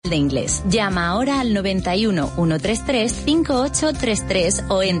de inglés. Llama ahora al 91 133 5833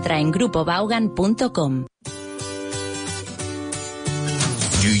 o entra en grupovaughan.com.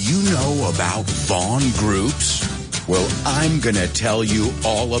 Do you know about Vaughan groups? Well, I'm gonna tell you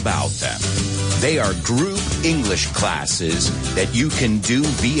all about them. They are group English classes that you can do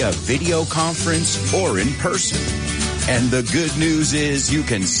via video conference or in person. And the good news is you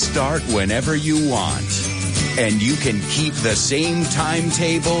can start whenever you want. And you can keep the same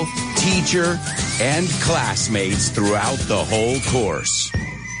timetable, teacher, and classmates throughout the whole course.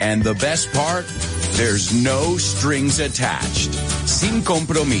 And the best part? There's no strings attached. Sin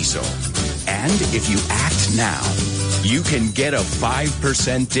compromiso. And if you act now, you can get a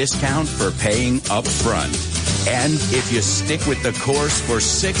 5% discount for paying up front. And if you stick with the course for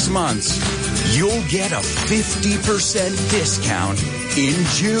 6 months, you'll get a 50% discount in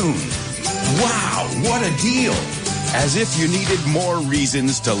June. Wow, what a deal! As if you needed more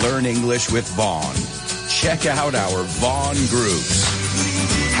reasons to learn English with Vaughan. Check out our Vaughan groups.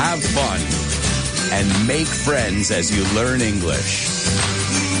 Have fun and make friends as you learn English.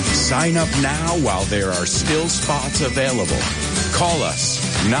 Sign up now while there are still spots available. Call us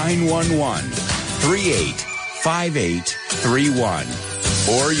 911-385831.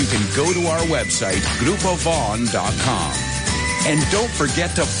 Or you can go to our website, grupovaughan.com. And don't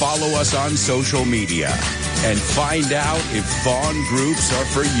forget to follow us on social media and find out if Vaughan groups are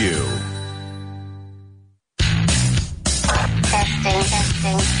for you.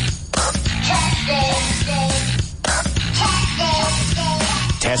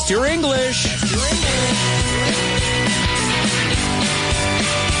 Test your English.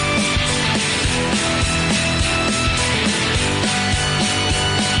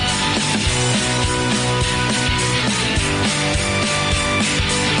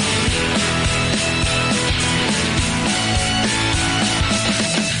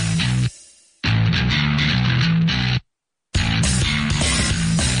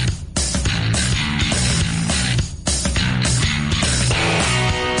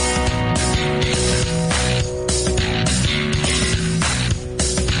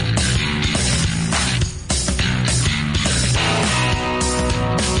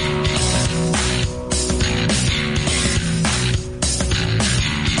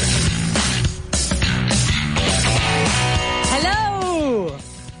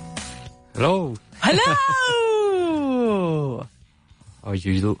 Hello. Hello.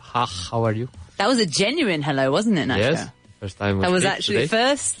 How are you? That was a genuine hello, wasn't it, Nacho? Yes. First time. That was actually today.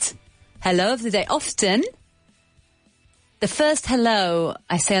 first hello of the day. Often, the first hello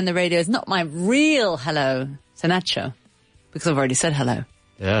I say on the radio is not my real hello to Nacho, because I've already said hello.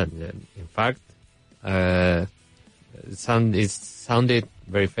 Yeah. In fact, it sounded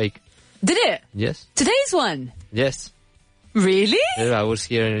very fake. Did it? Yes. Today's one? Yes. Really? Yeah, I was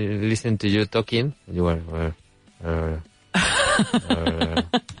here listening to you talking. And you were.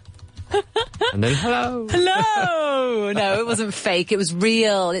 And then hello. Hello. No, it wasn't fake. It was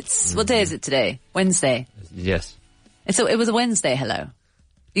real. What day is it today? Wednesday. Yes. It was a Wednesday hello.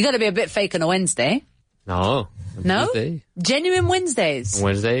 You got to be a bit fake on a Wednesday. No. No? Tuesday. Genuine Wednesdays.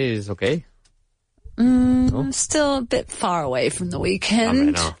 Wednesday is okay. No? Still a bit far away from the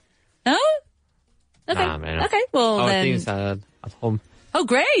weekend. No. No? Okay. No. Okay. Well, How then. things at home? Oh,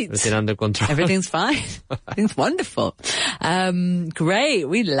 great. Everything under control. Everything's fine. Everything's wonderful. Great.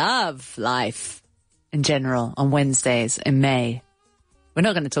 We love life in general on Wednesdays in May. We're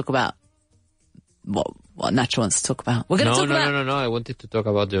not going to talk about what Nacho wants to talk about. We're going to talk about... No. I wanted to talk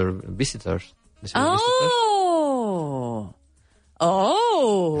about your visitors. Oh.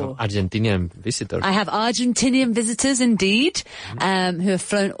 Argentinian visitors. I have Argentinian visitors indeed, who have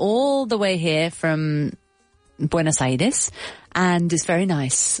flown all the way here from Buenos Aires, and it's very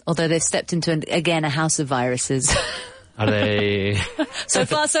nice. Although they've stepped into again a house of viruses. Are they? So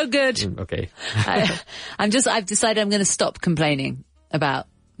far, so good. Okay. I've decided I'm going to stop complaining about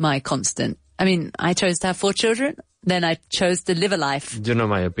my constant. I mean, I chose to have 4 children, then I chose to live a life. You know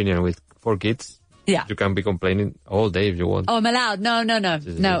my opinion with 4 kids. Yeah. You can be complaining all day if you want. Oh, I'm allowed. No.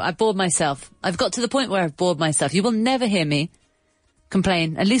 No, I bored myself. I've got to the point where I've bored myself. You will never hear me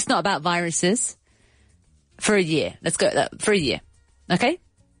complain, at least not about viruses, for a year. Let's go for a year. Okay?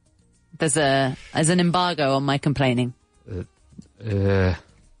 There's an embargo on my complaining. 6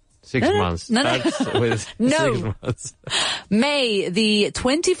 months. No. With No. 6 months. May the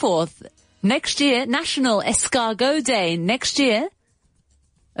 24th next year, National Escargot Day next year.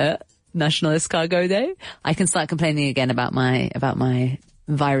 National Escargot Day. I can start complaining again about my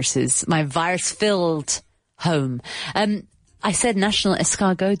viruses, my virus-filled home. I said National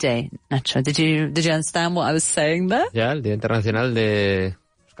Escargot Day, Nacho. Did you understand what I was saying there? Yeah, el Día Internacional de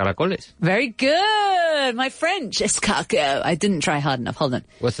caracoles. Very good. My French, escargot. I didn't try hard enough. Hold on.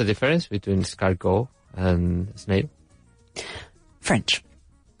 What's the difference between escargot and snail? French.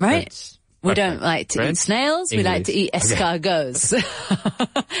 Right? French. We don't like to eat snails. English. We like to eat escargots.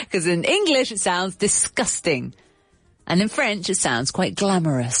 Because in English it sounds disgusting. And in French it sounds quite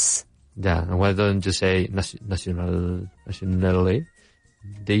glamorous. Yeah, and why don't you say national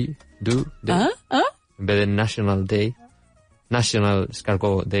day? In vez de national day, national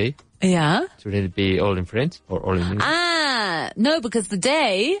escargot day. Yeah. Shouldn't it be all in French or all in English? No, because the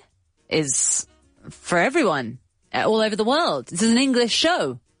day is for everyone, all over the world. This is an English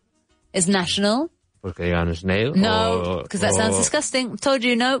show. It's national. Porque digan snail. No, because that sounds disgusting. Told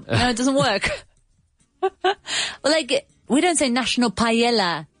you, no, it doesn't work. Well, like, we don't say National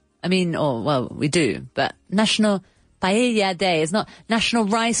Paella. I mean, we do, but National Paella Day is not National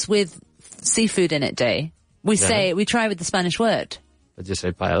Rice with Seafood in It Day. We try with the Spanish word. But you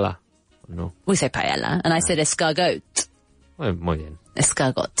say paella, or no? We say paella, and I said escargot. Well, muy bien.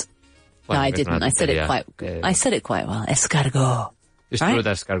 Escargot. Well, no, I didn't. I said it quite well. Escargot. It's right? true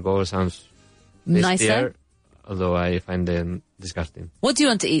that escargot sounds nicer, although I find them disgusting. What do you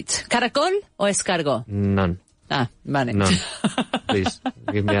want to eat? Caracol or escargot? None. Vale. None. Please,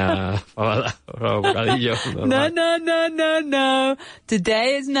 give me a fabada or a bocadillo. No.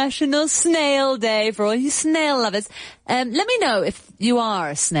 Today is National Snail Day for all you snail lovers. Let me know if you are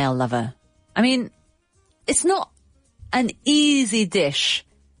a snail lover. I mean, it's not an easy dish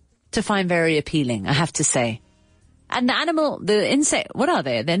to find very appealing, I have to say. And the insect, what are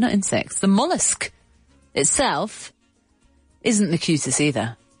they? They're not insects. The mollusk itself isn't the cutest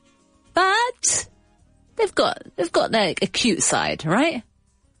either. But they've got their cute side, right?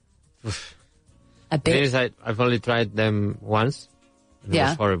 A bit. I've only tried them once. And it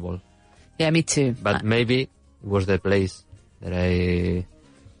was horrible. Yeah, me too. But maybe it was the place that they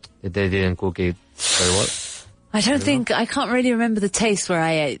didn't cook it very well. I can't really remember the taste where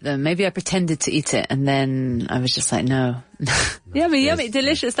I ate them. Maybe I pretended to eat it and then I was just like, no. Yummy,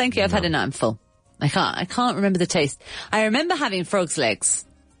 delicious, thank you. I've had enough, I'm full. I can't remember the taste. I remember having frog's legs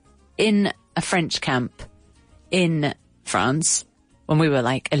in a French camp in France when we were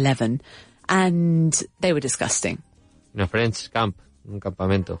like 11 and they were disgusting. In a French camp, un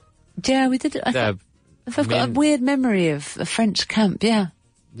campamento. Yeah, we did it. I've got a weird memory of a French camp, yeah.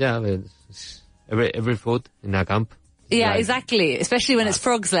 Yeah, but every food in a camp. Yeah, exactly. Especially when it's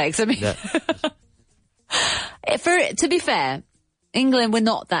frog's legs. I mean, to be fair, England, we're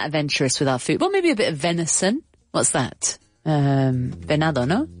not that adventurous with our food. Well, maybe a bit of venison. What's that? Venado,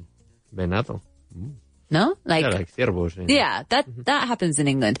 no? Venado. No? Like ciervos. Yeah, that happens in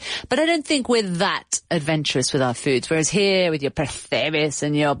England. But I don't think we're that adventurous with our foods. Whereas here, with your percebes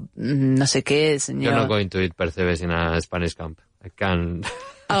and your no sé qués and You're not going to eat percebes in a Spanish camp. I can...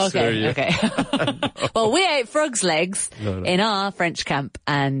 Oh, okay. Well, we ate frog's legs in our French camp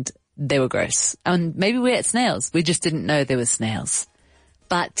and they were gross. And maybe we ate snails. We just didn't know they were snails.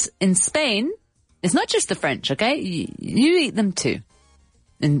 But in Spain, it's not just the French, okay? You eat them too.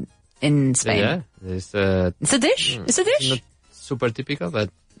 In Spain. Yeah. It's a dish. It's a dish. Not super typical,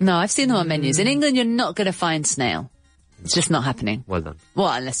 but... No, I've seen them on menus. In England, you're not going to find snail. It's just not happening. Well done. Well,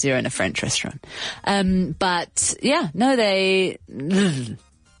 unless you're in a French restaurant. But yeah, no, they...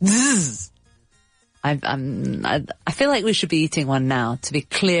 I feel like we should be eating one now to be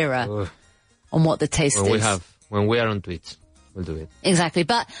clearer on what the taste is. When we are on Twitch, we'll do it. Exactly.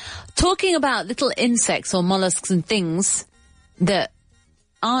 But talking about little insects or mollusks and things that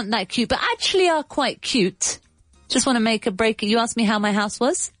aren't that cute, but actually are quite cute. Just want to make a break. You asked me how my house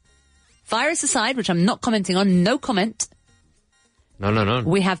was. Virus aside, which I'm not commenting on, no comment. No.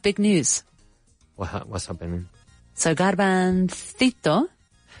 We have big news. What's happening? So Garbancito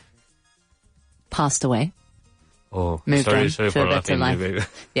passed away. Oh, moved sorry to for a better laughing.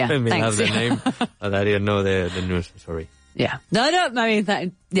 life. Yeah, I mean, thanks. have the name, but I didn't know the news. Sorry. Yeah. No, I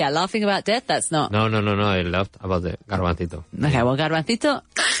mean, laughing about death, that's not... No, I laughed about the Garbancito. Okay, well, Garbancito...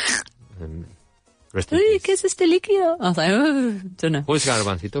 Rest in Uy, peace. ¿qué es este líquido? I was like, don't know. Who is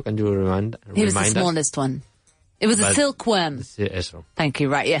Garbancito? Can you remind He was the us? smallest one. It was a silkworm. Eso. Thank you,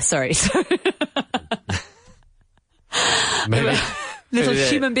 right, yes, sorry. Maybe... Little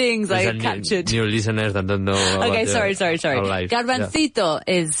human beings I captured. New listeners that don't know about Okay, sorry. our life. Garbancito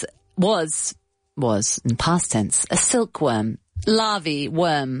was in past tense a silkworm, larvae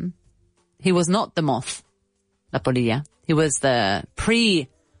worm. He was not the moth, la polilla. He was the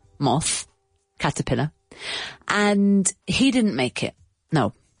pre-moth caterpillar, and he didn't make it.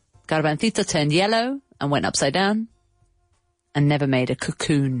 No, Garbancito turned yellow and went upside down, and never made a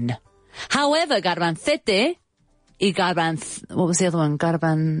cocoon. However, Garbancete y what was the other one?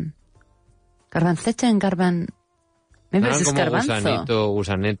 Garbancete and maybe it was como garbanzo. gusanito,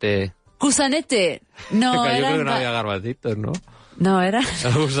 gusanete. Gusanete. No, Yo era... creo que no había garbancitos, ¿no? No, era...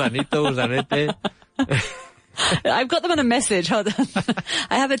 Gusanito, gusanete. I've got them on a message. Hold on.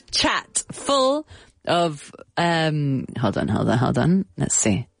 I have a chat full of, hold on. Let's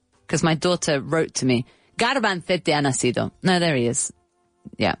see. Because my daughter wrote to me, Garbancete ha nacido. No, there he is.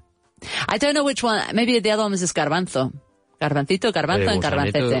 Yeah. I don't know which one. Maybe the other one was just garbanzo. Garbancito, garbanzo, and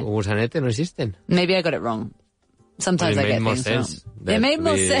garbancete. Gusanete no existen. Maybe I got it wrong. Sometimes I get things wrong. It made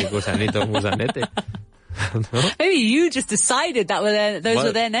more sense. Gusanito, gusanete. ¿No? Maybe you just decided that those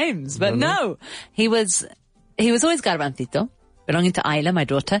were their names, but no. He was always Garbancito, belonging to Ayla, my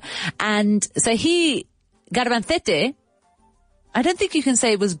daughter. And so Garbancete, I don't think you can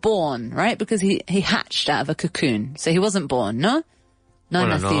say was born, right? Because he hatched out of a cocoon. So he wasn't born, ¿no? No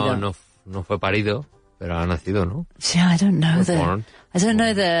bueno, nacido. No fue parido, pero ha nacido, ¿no? Yeah, I don't know born.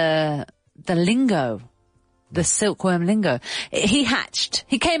 the lingo, the silkworm lingo. He hatched.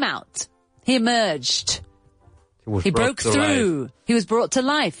 He came out. He emerged. He broke through. Life. He was brought to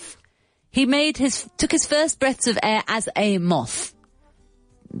life. He took his first breaths of air as a moth.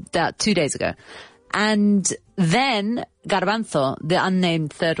 That 2 days ago. And then Garbanzo, the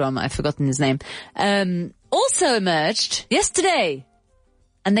unnamed third one, I've forgotten his name, also emerged yesterday.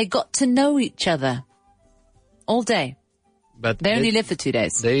 And they got to know each other all day. But they only live for 2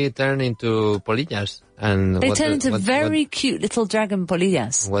 days. They turn into polillas. And they turn into very cute little dragon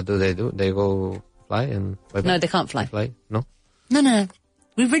polillas. What do? They go fly and... No, they can't fly. No? No.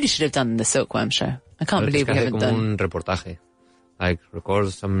 We really should have done the silkworm show. I can't believe we haven't done. Un reportaje. Like,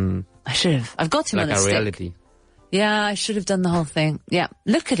 record some... I should have. I've got him on a stick. Reality. Yeah, I should have done the whole thing. Yeah.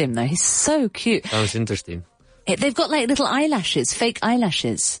 Look at him though. He's so cute. Sounds interesting. They've got like little eyelashes, fake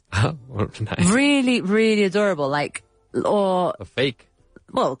eyelashes. Oh, nice. Really, really adorable. Like, or... A fake?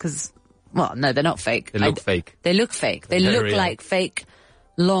 Well, no, they're not fake. They look fake. They look fake. They look real. Like fake,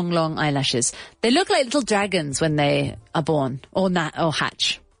 long eyelashes. They look like little dragons when they are born or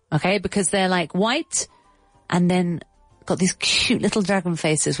hatch. Okay, because they're like white, and then got these cute little dragon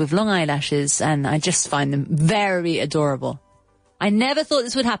faces with long eyelashes, and I just find them very adorable. I never thought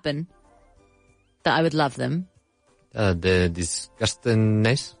this would happen. That I would love them. The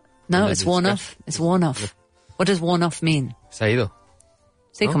disgustingness? No, it's worn off. It's worn off. What does worn off mean? Se ha ido.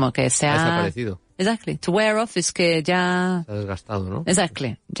 Sí, ¿no? como que se ha... desaparecido. Exactly. To wear off is que ya... Se ha desgastado, ¿no?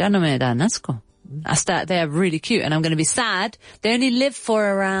 Exactly. Ya no me dan asco. Hasta they're really cute, and I'm going to be sad. They only live for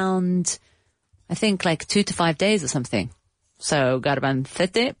around, I think, like 2 to 5 days or something. So,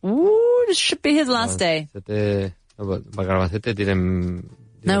 Garbancete, this should be his last day. Garbancete tienen...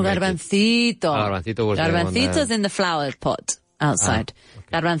 No, Garbancito. Garbancito was Garbancito's in the flower pot outside.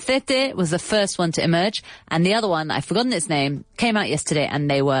 Okay. Garbancete was the first one to emerge, and the other one, I've forgotten its name, came out yesterday, and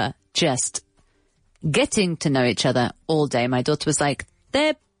they were just getting to know each other all day. My daughter was like,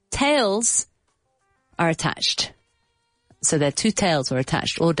 their tails are attached. So their 2 tails were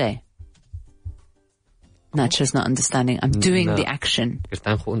attached all day. Nacho's not understanding. I'm doing the action. Se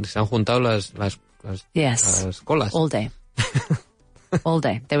han juntado las colas. All day. All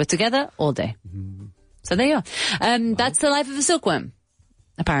day. They were together all day. So there you are. That's the life of a silkworm,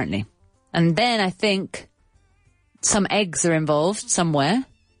 apparently. And then I think some eggs are involved somewhere.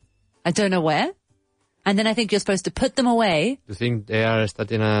 I don't know where. And then I think you're supposed to put them away. Do you think they are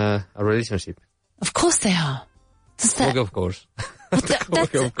starting a relationship? Of course they are. Of course.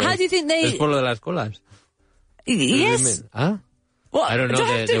 How do you think they... Es por lo de las colas. Yes. Huh? What? I don't know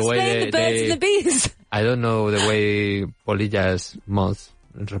the way the birds and the bees. I don't know the way polillas moths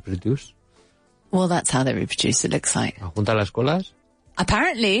reproduce. Well, that's how they reproduce, it looks like. ¿Juntan las colas?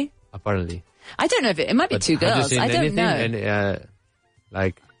 Apparently. I don't know if it might be 2 girls. I don't know.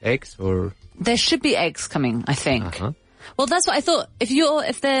 Like eggs or... There should be eggs coming, I think. Uh-huh. Well, that's what I thought.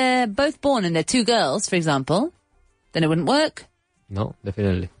 If they're both born and they're 2 girls, for example, then it wouldn't work. No,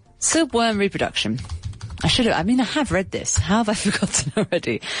 definitely. Silkworm reproduction. I have read this. How have I forgotten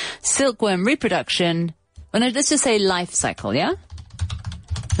already? Silkworm reproduction. Well, no, let's just say life cycle, yeah?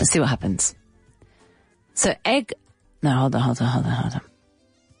 Let's see what happens. So egg... No, hold on.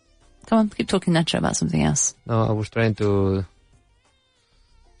 Come on, keep talking, Nacho, about something else. No, I was trying to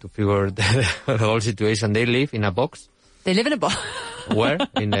figure the whole situation. They live in a box. They live in a box. Where?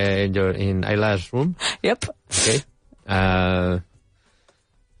 In Ayla's room? Yep. Okay. And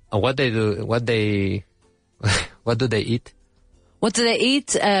what they do? What do they eat? What do they eat?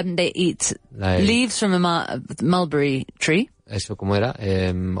 They eat like, leaves from a mulberry tree. Eso como era,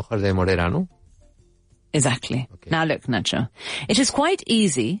 hojas de morera, ¿no? Exactly. Okay. Now look, Nacho. It is quite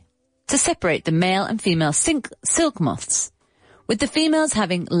easy to separate the male and female silk moths, with the females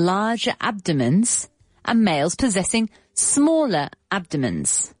having larger abdomens and males possessing smaller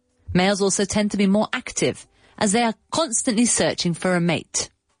abdomens. Males also tend to be more active as they are constantly searching for a mate.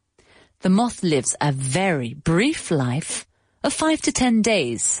 The moth lives a very brief life of 5 to 10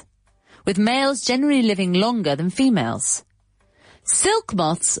 days, with males generally living longer than females. Silk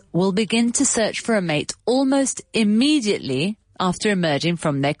moths will begin to search for a mate almost immediately after emerging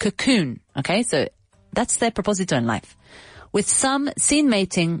from their cocoon. Okay, so that's their proposito in life. With some seen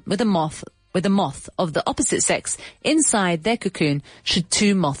mating with a moth of the opposite sex inside their cocoon should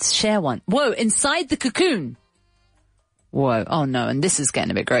two moths share one. Whoa, inside the cocoon! Whoa, oh no, and this is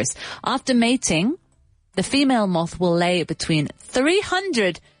getting a bit gross. After mating, the female moth will lay between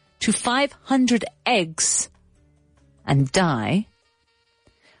 300 to 500 eggs and die,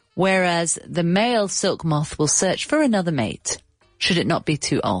 whereas the male silk moth will search for another mate, should it not be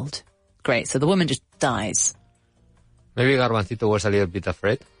too old. Great, so the woman just dies. Maybe Garbancito was a little bit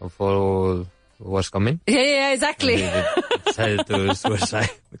afraid of all was coming. Yeah, exactly. Decided to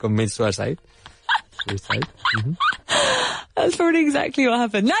commit suicide. Mm-hmm. That's probably exactly what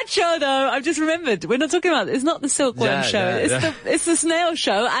happened. Nacho, though, I've just remembered, we're not talking about, it's not the silkworm show, it's the snail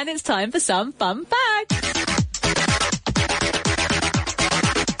show, and it's time for some fun facts.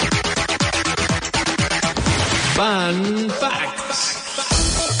 Fun facts.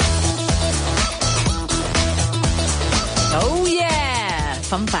 Oh yeah,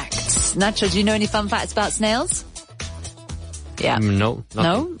 fun facts. Nacho, do you know any fun facts about snails? Yeah. No. Nothing.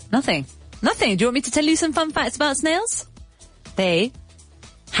 No? Nothing. Nothing. Do you want me to tell you some fun facts about snails? They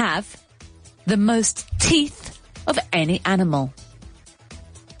have the most teeth of any animal.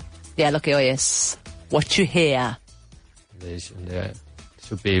 Yeah, look at oídos. What you hear. They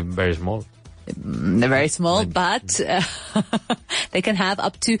should be very small. They're very small, but they can have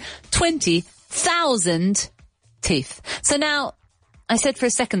up to 20,000 teeth. So now, I said for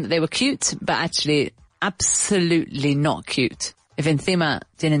a second that they were cute, but actually absolutely not cute. If encima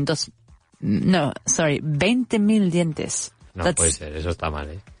tienen 20,000 dientes. No puede ser, eso está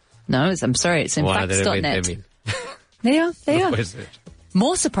mal, No, I'm sorry, it's in facts.net. There you are.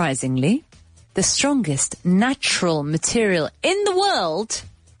 More surprisingly, the strongest natural material in the world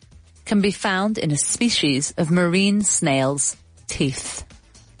can be found in a species of marine snail's teeth.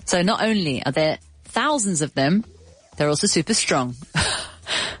 So not only are there thousands of them, they're also super strong.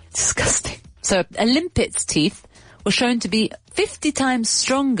 Disgusting. So a limpet's teeth were shown to be 50 times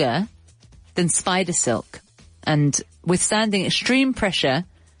stronger than spider silk and withstanding extreme pressure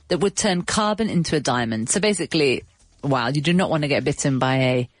that would turn carbon into a diamond. So basically, wow, you do not want to get bitten by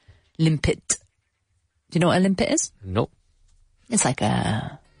a limpet. Do you know what a limpet is? No. It's like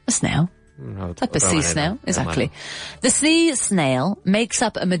a snail. No, like a sea snail, exactly. The sea snail makes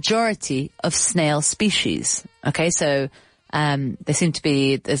up a majority of snail species. Okay, so there seem to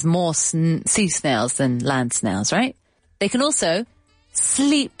be, there's more sea snails than land snails, right? They can also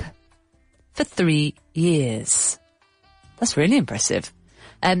sleep for 3 years. That's really impressive.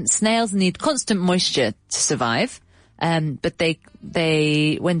 Snails need constant moisture to survive, but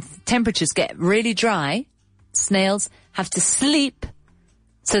they when temperatures get really dry, snails have to sleep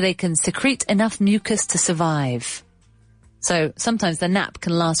so they can secrete enough mucus to survive. So sometimes the nap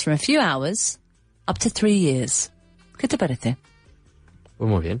can last from a few hours up to 3 years. ¿Qué te parece? Pues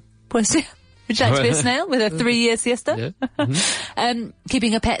muy bien. Pues sí. Would you like to be a snail with a 3-year siesta? Yeah. Mm-hmm.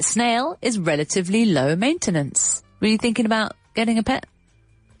 Keeping a pet snail is relatively low maintenance. Were you thinking about getting a pet?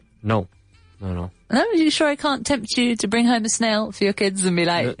 No. No, are you sure I can't tempt you to bring home a snail for your kids and be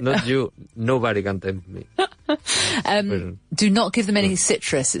like... No, not you. Nobody can tempt me. Do not give them any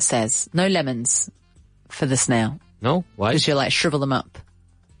citrus, it says. No lemons for the snail. No? Why? Because you'll like shrivel them up.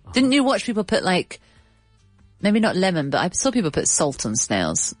 Oh. Didn't you watch people put like... Maybe not lemon, but I saw people put salt on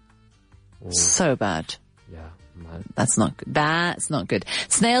snails. Oh. So bad. Yeah, man. That's not good. That's not good.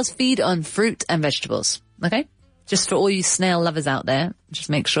 Snails feed on fruit and vegetables. Okay? Just for all you snail lovers out there, just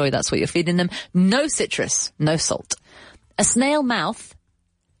make sure that's what you're feeding them. No citrus, no salt. A snail mouth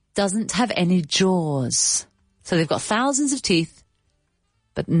doesn't have any jaws. So they've got thousands of teeth,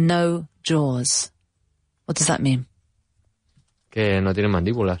 but no jaws. What does that mean? Que no tienen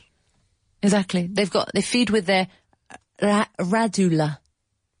mandíbulas. Exactly. They feed with their radula.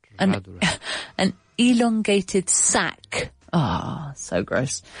 An elongated sac. Oh, so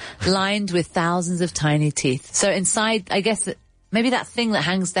gross. Lined with thousands of tiny teeth. So inside, I guess, maybe that thing that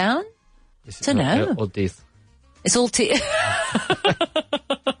hangs down? I don't know. All teeth. It's all teeth.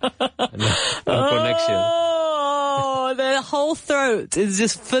 No connection. Oh, their whole throat is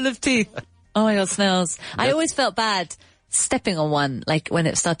just full of teeth. Oh my God, snails. I always felt bad stepping on one, like when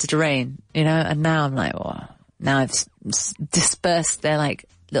it started to rain, you know, and now I'm like, oh, now I've dispersed their like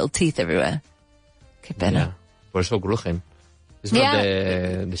little teeth everywhere. Qué pena. Yeah. Por eso crujen. It's not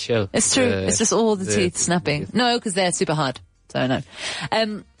the shell. It's true. It's just all the teeth snapping. No, because they're super hard. So no.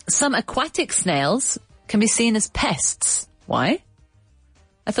 Some aquatic snails can be seen as pests. Why?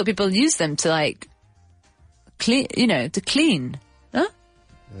 I thought people use them to like clean, you know, to clean. Huh?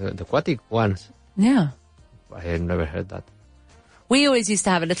 The aquatic ones. Yeah. I have never heard that. We always used to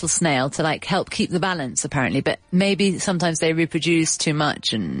have a little snail to like help keep the balance apparently, but maybe sometimes they reproduce too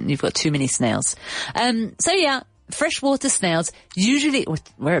much and you've got too many snails. So yeah, freshwater snails usually,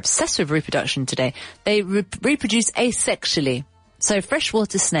 we're obsessed with reproduction today, they reproduce asexually. So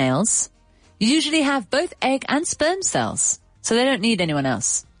freshwater snails usually have both egg and sperm cells. So they don't need anyone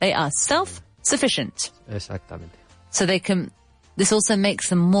else. They are self-sufficient. Exactamente. So this also makes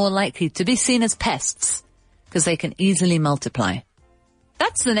them more likely to be seen as pests because they can easily multiply.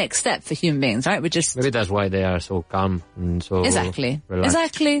 That's the next step for human beings, right? Maybe that's why they are so calm and so Exactly. relaxed.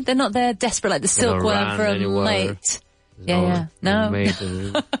 Exactly. They're not there desperate like the silkworm for a mate. Yeah. No.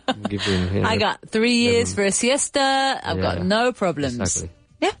 I got 3 years for a siesta. I've got no problems. Exactly.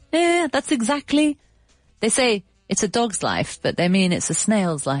 Yeah. That's exactly. They say it's a dog's life, but they mean it's a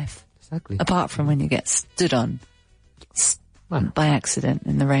snail's life. Exactly. Apart from when you get stood on by accident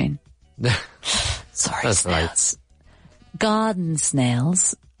in the rain. Sorry, That's snails. Right. Garden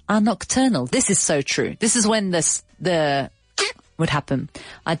snails are nocturnal. This is so true. This is when the would happen.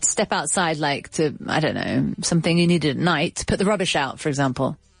 I'd step outside like to, I don't know, something you needed at night to put the rubbish out, for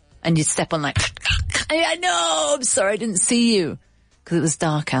example. And you'd step on like, I know, I'm sorry I didn't see you. Because it was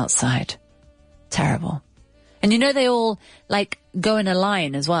dark outside. Terrible. And you know they all like go in a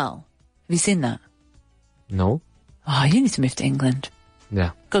line as well. Have you seen that? No. Oh, you need to move to England.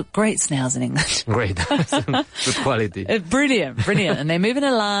 Yeah. Got great snails in England. Great. Good quality. Brilliant. And they move in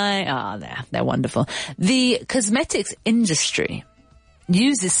a line. They're wonderful. The cosmetics industry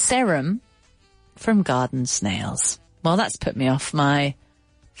uses serum from garden snails. Well, that's put me off my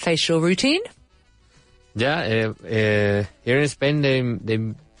facial routine. Yeah, here in Spain they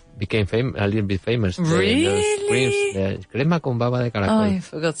became a little bit famous. Really? Those creams, the crema con baba de caracol. Oh,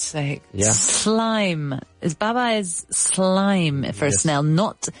 for God's sake. Yeah. Slime. Baba is slime for a snail,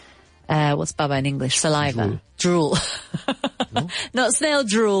 not, what's baba in English? Saliva. Drool. No? Not snail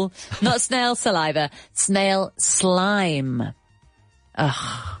drool, not snail saliva, snail slime.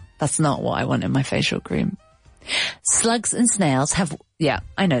 Ugh, that's not what I want in my facial cream. Slugs and snails have,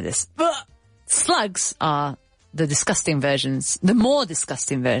 I know this. Slugs are the more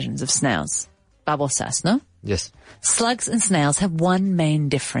disgusting versions of snails. Babosas, no? Yes. Slugs and snails have one main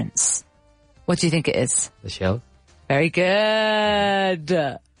difference. What do you think it is? The shell. Very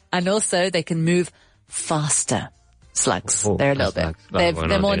good. And also they can move faster. Slugs. They're a little bit.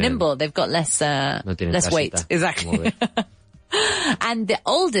 They're more nimble. They've got less weight. Exactly. And the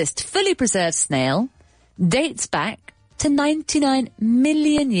oldest fully preserved snail dates back to 99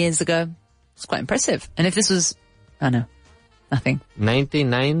 million years ago. It's quite impressive. And if this was, nothing.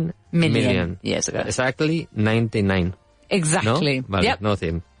 99 million years ago. Exactly 99. Exactly. No? Vale, yep.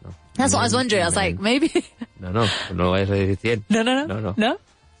 Nothing. No. That's what I was wondering. I was like, maybe. No vayas a decir 100. No.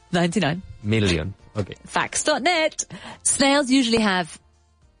 99. Million. Okay. Facts.net. Snails usually have,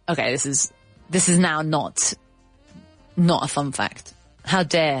 okay, this is now not a fun fact. How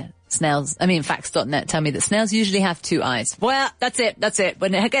dare facts.net tell me that snails usually have 2 eyes. Well, that's it.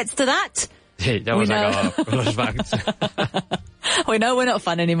 When it gets to that, Sí, ya hemos acabado con los facts. We know we're not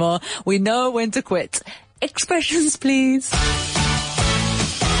fun anymore. We know when to quit. Expressions, please.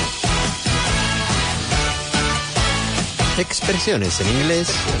 Expresiones en inglés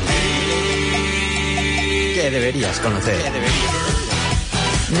que deberías conocer.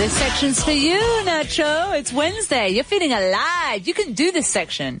 This section's for you, Nacho. It's Wednesday. You're feeling alive. You can do this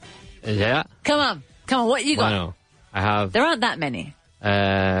section. Yeah. Come on. What you got? Bueno, I have... There aren't that many.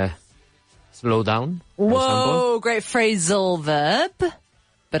 Slow down, for Whoa, example. great phrasal verb.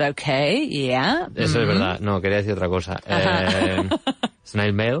 But okay, yeah. Eso es verdad. No, quería decir otra cosa.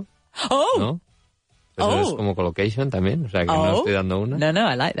 Snail mail. Oh. ¿No? Eso es como collocation también. O sea, que no estoy dando una. No,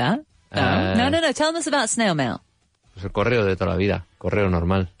 I like that. No. Tell us about snail mail. Pues el correo de toda la vida. Correo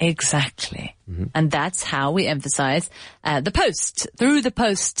normal. Exactly. Mm-hmm. And that's how we emphasize the post. Through the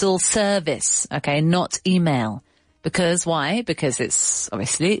postal service. Okay, not email. Because why? Because it's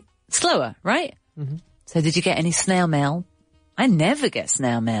obviously slower, right? Mm-hmm. So did you get any snail mail? I never get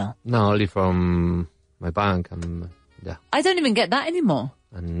snail mail. No, only from my bank and yeah. I don't even get that anymore.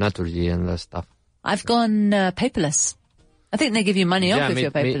 And Naturgy and that stuff. I've gone paperless. I think they give you money off if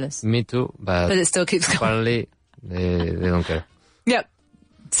you're paperless. Me too, but it still keeps going. Apparently They don't care. Yep.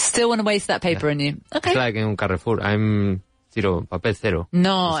 Still want to waste that paper on you. Okay. It's like in Carrefour. I'm zero, papel cero.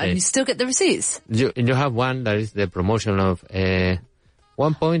 No, and you still get the receipts. You have one that is the promotion of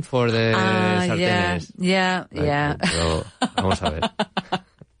 1 point for the sartenes. Yeah. Pero, vamos a ver.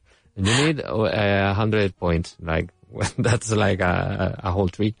 You need 100 points. Like, that's like a whole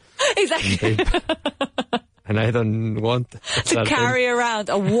tree. Exactly. And I don't want to carry around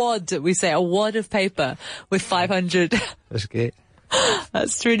a wad, we say, a wad of paper with 500. Es que...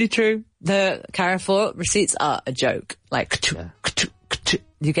 That's really true. The Carrefour receipts are a joke. Like,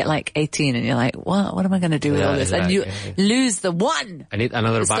 you get like 18 and you're like, what am I going to do with all this? And you lose the one. I need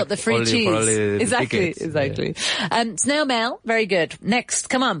another bag. Got the free cheese. For only exactly. Yeah. Snail mail. Very good. Next.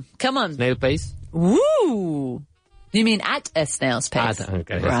 Come on. Snail pace. Woo! You mean at a snail's pace?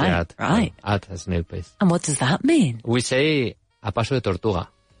 Okay, right. At a snail pace. And what does that mean? We say a paso de tortuga.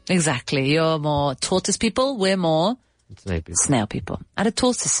 Exactly. You're more tortoise people. We're more snail people. At a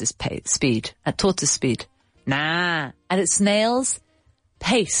tortoise's speed. At tortoise speed. Nah. At a snail's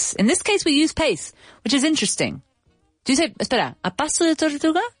pace. In this case, we use pace, which is interesting. Do you say, espera, a paso de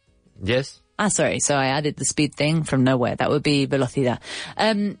tortuga? Yes. Sorry. So I added the speed thing from nowhere. That would be velocidad.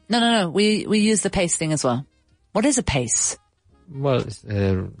 No. We use the pace thing as well. What is a pace? Well, it's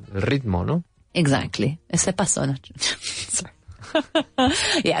el ritmo, ¿no? Exactly. Ese paso, ¿no? Sorry.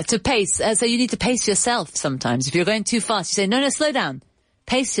 Yeah, to pace. So you need to pace yourself sometimes. If you're going too fast, you say, no, slow down.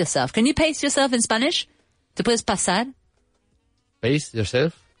 Pace yourself. Can you pace yourself in Spanish? ¿Te puedes pasar? Pace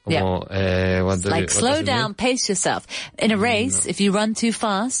yourself? Como, yeah. Slow down, pace yourself. In a race, if you run too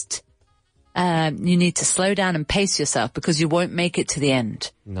fast, you need to slow down and pace yourself because you won't make it to the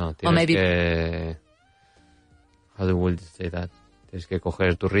end. No, or maybe que... How do we say that? Tienes que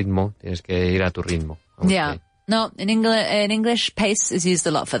coger tu ritmo, tienes que ir a tu ritmo. Yeah. No, in English, pace is used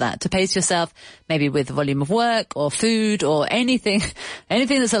a lot for that. To pace yourself, maybe with volume of work or food or anything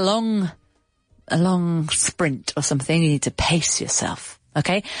that's a long sprint or something, you need to pace yourself.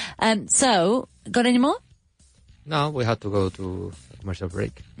 Okay? So, got any more? No, we have to go to a commercial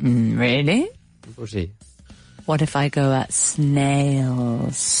break. Really? Pues sí. What if I go at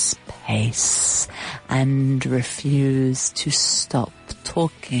snail's pace and refuse to stop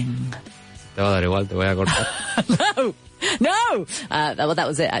talking? Te va a dar igual, te voy a cortar. No! Well, that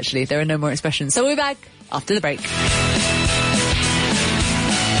was it, actually. There are no more expressions. So we're back after the break.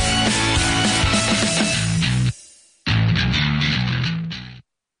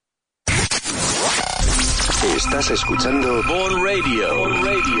 Estás escuchando Vaughan Radio.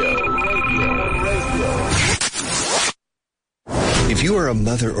 If you are a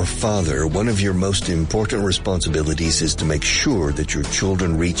mother or father, one of your most important responsibilities is to make sure that your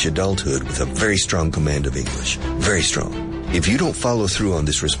children reach adulthood with a very strong command of English. Very strong. If you don't follow through on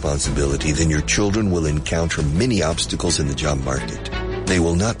this responsibility, then your children will encounter many obstacles in the job market. They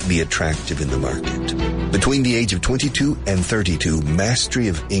will not be attractive in the market. Between the age of 22 and 32, mastery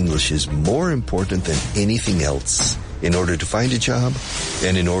of English is more important than anything else in order to find a job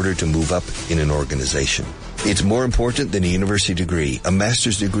and in order to move up in an organization. It's more important than a university degree, a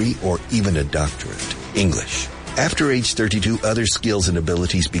master's degree, or even a doctorate. English. After age 32, other skills and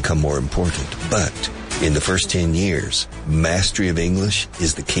abilities become more important. But in the first 10 years, mastery of English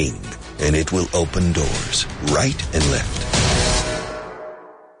is the king, and it will open doors right and left.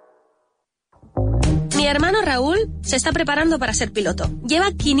 Mi hermano Raúl se está preparando para ser piloto.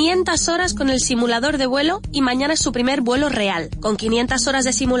 Lleva 500 horas con el simulador de vuelo y mañana es su primer vuelo real. Con 500 horas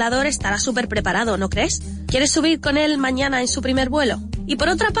de simulador estará súper preparado, ¿no crees? ¿Quieres subir con él mañana en su primer vuelo? Y por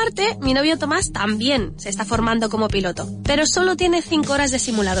otra parte, mi novio Tomás también se está formando como piloto, pero solo tiene 5 horas de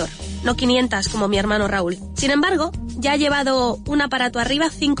simulador, no 500 como mi hermano Raúl. Sin embargo, ya ha llevado un aparato arriba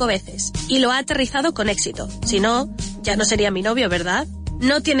 5 veces y lo ha aterrizado con éxito. Si no, ya no sería mi novio, ¿verdad?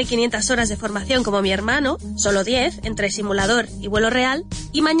 No tiene 500 horas de formación como mi hermano, solo 10 entre simulador y vuelo real,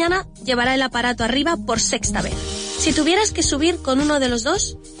 y mañana llevará el aparato arriba por 6ª vez. Si tuvieras que subir con uno de los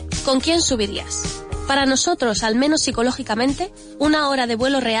dos, ¿con quién subirías? Para nosotros, al menos psicológicamente, 1 hora de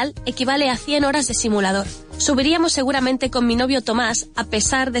vuelo real equivale a 100 horas de simulador. Subiríamos seguramente con mi novio Tomás, a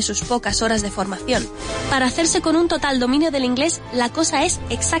pesar de sus pocas horas de formación. Para hacerse con un total dominio del inglés, la cosa es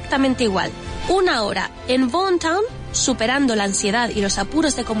exactamente igual. 1 hora en Vaughan Town, superando la ansiedad y los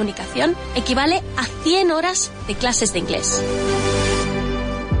apuros de comunicación, equivale a 100 horas de clases de inglés.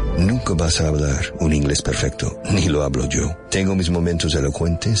 Nunca vas a hablar un inglés perfecto, ni lo hablo yo. Tengo mis momentos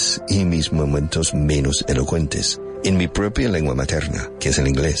elocuentes y mis momentos menos elocuentes. en mi propia lengua materna, que es el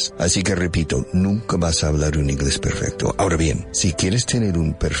inglés. Así que repito, nunca vas a hablar un inglés perfecto. Ahora bien, si quieres tener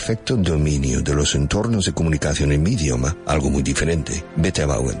un perfecto dominio de los entornos de comunicación en mi idioma, algo muy diferente, vete a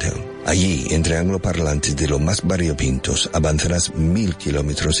Vaughan. Allí, entre angloparlantes de lo más variopintos, avanzarás 1000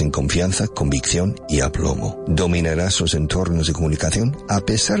 kilómetros en confianza, convicción y aplomo. Dominarás los entornos de comunicación a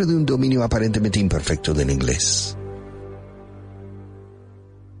pesar de un dominio aparentemente imperfecto del inglés.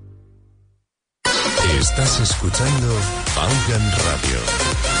 Estás escuchando Vaughan Radio.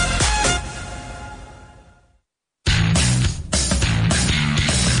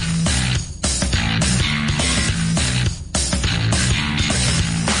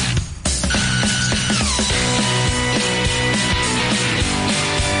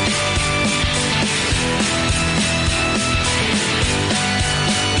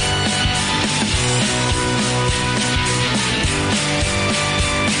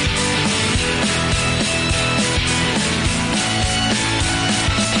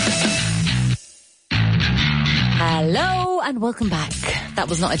 Welcome back. That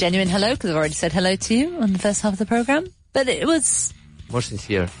was not a genuine hello because I've already said hello to you on the first half of the program, but it was more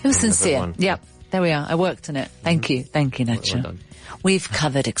sincere. It was sincere. Yep. There we are. I worked on it. Thank you. Thank you, Nacho. Well done. We've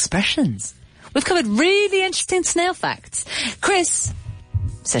covered expressions. We've covered really interesting snail facts. Chris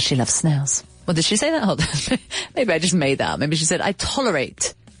says she loves snails. Well, did she say that? Hold on. Maybe I just made that up. Maybe she said, I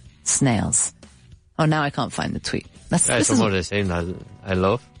tolerate snails. Oh, now I can't find the tweet. It's almost the same. I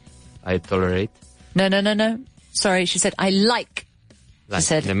love. I tolerate. No. Sorry, she said, I like. She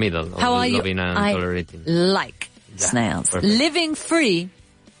said, in the middle of how are you? Loving and tolerating. Like snails. Perfect. Living free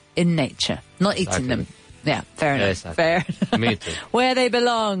in nature. Not eating them. Yeah, fair enough. Exactly. Fair enough. Me too. Where they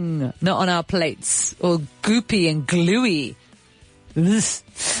belong. Not on our plates. All goopy and gluey.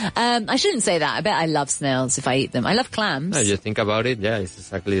 I shouldn't say that. I bet I love snails if I eat them. I love clams. No, you think about it, yeah, it's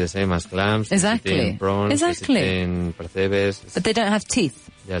exactly the same as clams. Exactly. Prawns, exactly. Percebes. But they don't have teeth.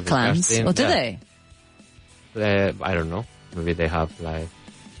 Yeah, clams. Or do they? I don't know. Maybe they have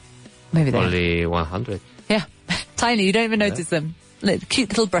only 100. Yeah. Tiny. You don't even notice them. Cute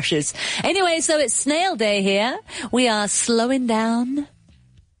little brushes. Anyway, so it's snail day here. We are slowing down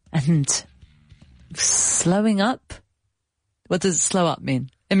and slowing up. What does slow up mean?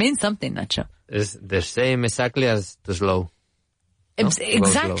 It means something, Nacho. It's the same exactly as to slow. No?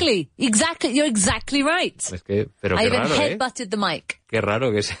 Exactly. You're exactly right. Pero I even raro, headbutted the mic. Qué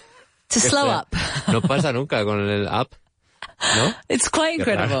raro que es. To slow up. No pasa nunca con el up, ¿no? It's quite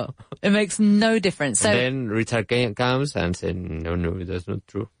incredible. It makes no difference. So then Richard comes and says, no, that's not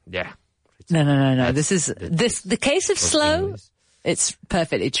true. Yeah. Richard, no. The case of slow, it's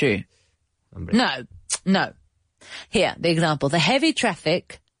perfectly true. Hombre. No. Here, the example. The heavy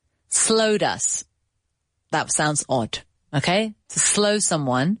traffic slowed us. That sounds odd. Okay? To slow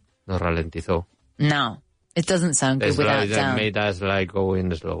someone. Nos ralentizó. No. It doesn't sound good without down. Made us go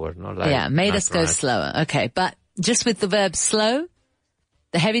in slower, not made us go slower. Okay, but just with the verb slow,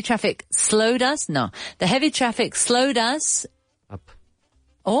 the heavy traffic slowed us. No, the heavy traffic slowed us up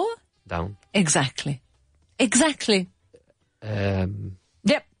or down. Exactly. Yep.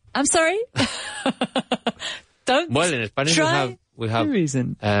 I'm sorry. Don't. Well, in Spanish we have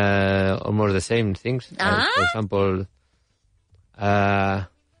reason. Almost the same things. For example, well,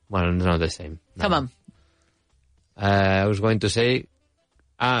 it's not the same. No. Come on. I was going to say,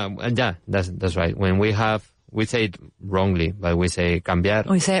 that's right. When we say it wrongly, but we say cambiar.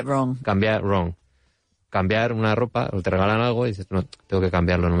 We say it wrong. Cambiar wrong. Cambiar una ropa, o te regalan algo y dices, no, tengo que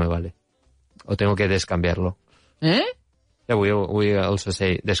cambiarlo, no me vale. O tengo que descambiarlo. Yeah, we also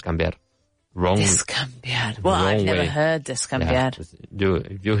say descambiar. Wrong. Descambiar. Well, I've never heard descambiar. Yeah,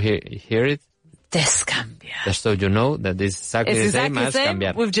 if you hear it, descambiar. Just so you know that it's exactly the same as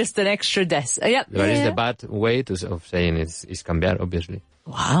cambiar. With just an extra des. Yep. But it's the bad way of saying is cambiar, obviously.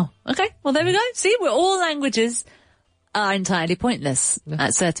 Wow. Okay. Well, there we go. See, all languages are entirely pointless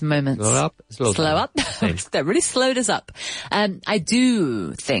at certain moments. Slow up. That really slowed us up. I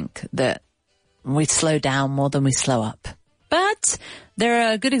do think that we slow down more than we slow up. But there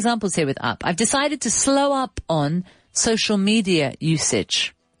are good examples here with up. I've decided to slow up on social media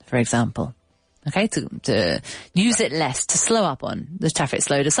usage, for example. Okay, to use it less, to slow up on. The traffic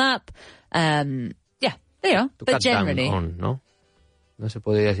slowed us up. There you are. To but cut generally. Down on, ¿no? ¿No se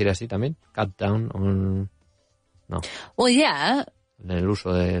puede decir así también? Cut down on... No. Well, yeah. En el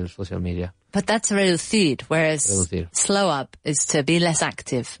uso del social media. But that's reducir, whereas slow up is to be less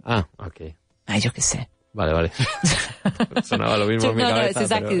active. Ah, okay. Ay, yo qué sé. Vale. Sonaba lo mismo en mi cabeza. No, it's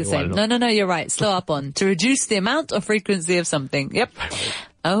exactly the same. No, you're right. Slow up on. To reduce the amount or frequency of something. Yep.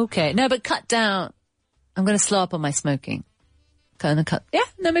 Okay. No, but cut down. I'm going to slow up on my smoking. Cut. Yeah,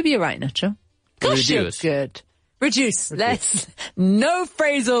 no, maybe you're right, Nacho. Gosh, you're good. Reduce. No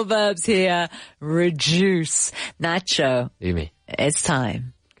phrasal verbs here. Reduce. Nacho. Dime. It's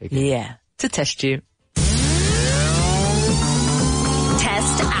time. Okay. Yeah. To test you.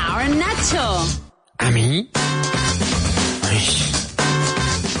 Test our Nacho. ¿A mí?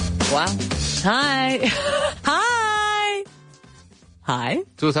 Wow. Hi. Hi. Hi.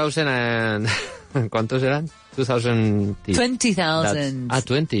 2000 and... ¿Cuántos eran? 2000... 20,000.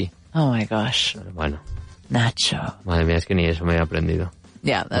 20. Oh my gosh. Bueno. Nacho. Madre mía, es que ni eso me he aprendido.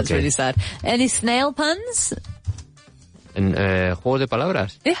 Yeah, that's Okay. really sad. Any snail puns? ¿En juegos de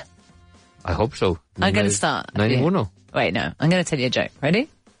palabras? Yeah. I hope so. I'm going to start. ¿No hay Yeah. ninguno? Wait, no. I'm going to tell you a joke. Ready?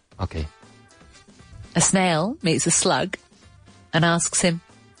 Okay. A snail meets a slug and asks him,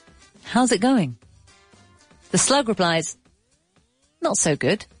 "How's it going?" The slug replies, "Not so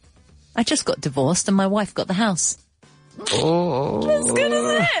good. I just got divorced and my wife got the house." Oh. That's good,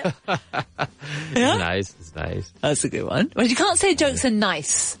 isn't it? Yeah? It's nice. That's a good one. Well, you can't say jokes are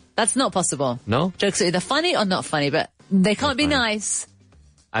nice. That's not possible. No? Jokes are either funny or not funny, but they can't be funny. nice.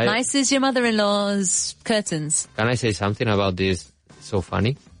 Nice is your mother-in-law's curtains. Can I say something about this so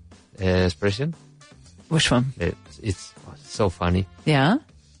funny expression? Which one? It's so funny. Yeah?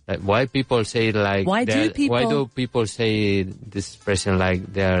 Like, why people say like... Why do people say this expression like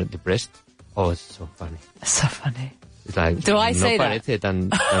they are depressed? Oh, it's so funny. So funny. It's like, Do I say no that? parece tan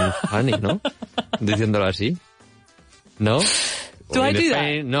funny, ¿no? Diciéndolo así. ¿No? Do I do that?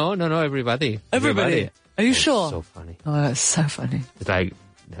 Spain, no, everybody. Everybody. Are you It's sure? so funny. Oh, that's so funny. It's like,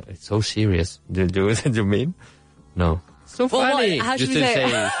 it's so serious. Do you mean? No. So Well, funny. how should Just we to say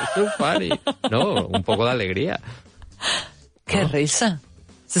it? say, it's so funny. No, un poco de alegría. Qué risa.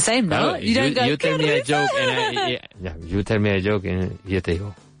 It's the same, no? Claro, You don't go, you tell "Qué me a risa." joke and you tell me a joke and yo te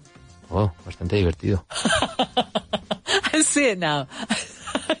digo, oh, bastante divertido. I see it now.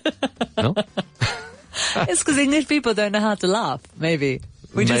 ¿No? It's because English people don't know how to laugh, maybe.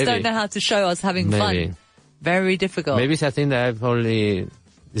 We just Maybe. don't know how to show us having Maybe. fun. Very difficult. Maybe it's a thing that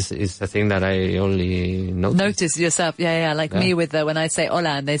it's a thing that I only noticed. Notice yourself. Yeah, like me with when I say hola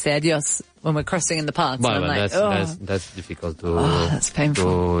and they say adios when we're crossing in the path. Well, and I'm like, that's difficult to... that's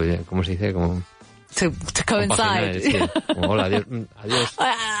painful. ¿Cómo se dice? Como... To coincide. compaginar, sí. Como, hola, adiós.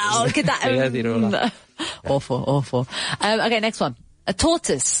 Oh, look at that. Quería decir hola. Awful. Okay, next one. A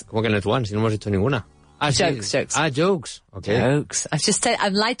tortoise. ¿Cómo que net one? Si no hemos hecho ninguna. Jokes. Jokes. Okay. Jokes.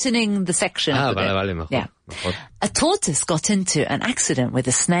 I'm lightening the section up a bit. Vale, mejor. Yeah. Mejor. A tortoise got into an accident with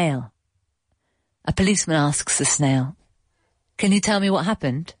a snail. A policeman asks the snail, "Can you tell me what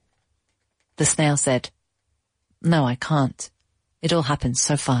happened?" The snail said, "No, I can't. It all happened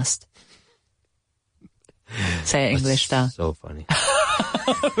so fast." Say it English style. So funny.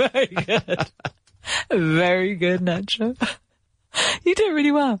 Very good. Very good, Nacho. You did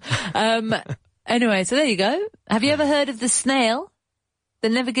really well. Anyway, so there you go. Have you ever heard of the snail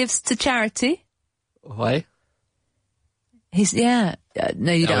that never gives to charity? Why?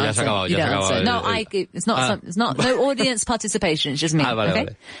 No, you don't ya se answer. ha acabado, You ya don't se ha answer. acabado. It's not no audience participation. It's just me. Vale, Okay.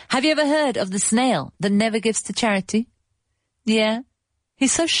 vale. Have you ever heard of the snail that never gives to charity? Yeah.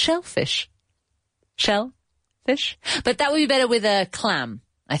 He's so shellfish. Shellfish? But that would be better with a clam,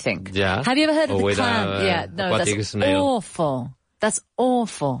 I think. Yeah. Have you ever heard of Or the with clam? a, No, aquatic that's snail. awful. That's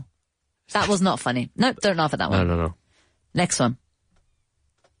awful. That was not funny. Nope, don't laugh at that one. No. Next one.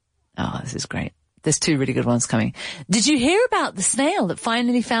 Oh, this is great. There's two really good ones coming. Did you hear about the snail that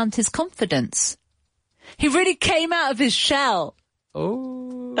finally found his confidence? He really came out of his shell.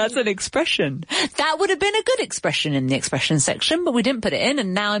 Oh. That's an expression. That would have been a good expression in the expression section, but we didn't put it in,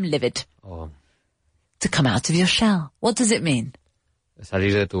 and now I'm livid. Oh. To come out of your shell. What does it mean?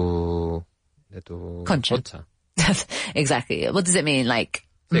 Salir de tu Concha. Exactly. What does it mean? Like...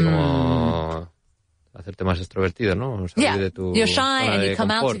 Sí, como hacerte más extrovertido, ¿no? Salir de tu you're shy zona and de you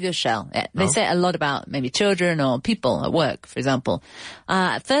come out confort. of your shell. Yeah, they No? say it a lot about maybe children or people at work, for example.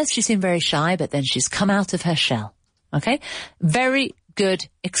 At first she seemed very shy, but then she's come out of her shell. Okay? Very good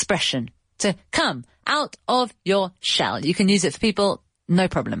expression. To come out of your shell. You can use it for people, no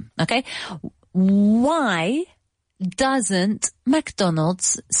problem. Okay? Why doesn't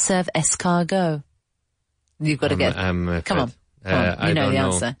McDonald's serve escargot? You've got to get... I'm Come on. I you know don't the know.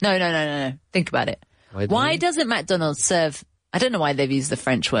 answer. No. Think about it. Why doesn't McDonald's serve... I don't know why they've used the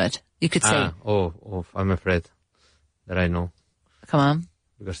French word. You could say... I'm afraid that I know. Come on.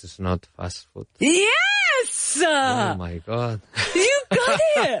 Because it's not fast food. Yes! Oh my God. You got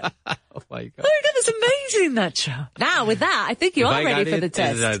it! Oh my God. Oh my God, that's amazing, Nacho. Now, with that, I think you If are I ready got for the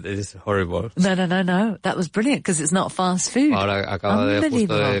test. It is horrible. No. That was brilliant because it's not fast food. Ahora acaba de justo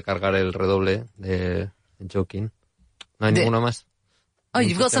Unbelievable. de cargar el redoble de joking. No hay ninguno más. Oh,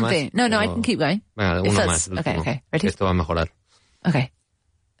 you've got something. Más, I can keep going. Venga, uno más. Okay. Ready? Esto va a mejorar. Okay.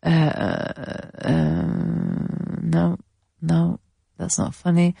 No, that's not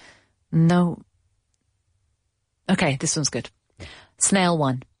funny. No. Okay, this one's good. Snail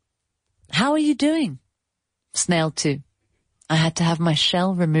 1. How are you doing? Snail 2. I had to have my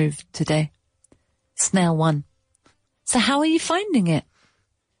shell removed today. Snail 1. So how are you finding it?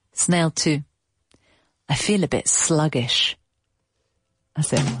 Snail 2. I feel a bit sluggish.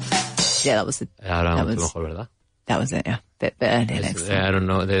 That's it. Yeah, that was it. Ahora mucho mejor, ¿verdad? That was it, yeah. Bit earlier next time. I don't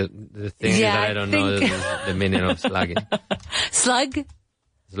know. The thing is that I don't know the meaning of slugging. Slug?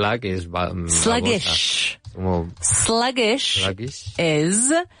 Slug is sluggish. Sluggish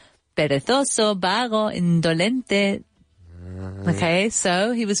is perezoso, vago, indolente. Okay,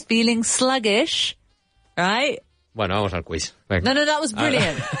 so he was feeling sluggish, right? Bueno, vamos al quiz. Venga. No, that was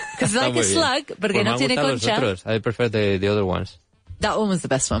brilliant. Because like a slug, porque no tiene concha. I prefer the other ones. That one was the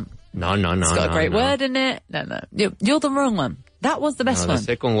best one. No. It's got a great word in it. No. You're the wrong one. That was the best one. The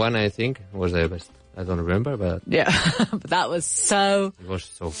second one, I think, was the best. I don't remember, but... Yeah, but that was so... It was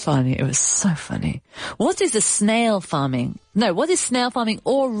so funny. It was so funny. What is snail farming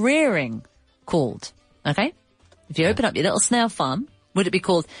or rearing called? Okay? If you open up your little snail farm, would it be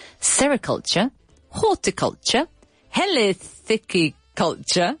called sericulture, horticulture,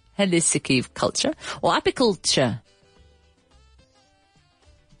 heliciculture, or apiculture?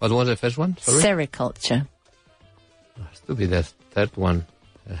 What was the first one? Sorry? Sericulture. It has to be the third one.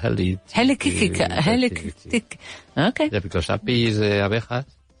 Helicicca. Okay. Yeah, because api is abejas.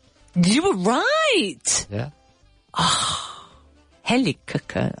 You were right. Yeah.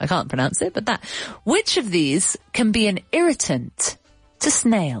 Helicicca. I can't pronounce it, but that. Which of these can be an irritant to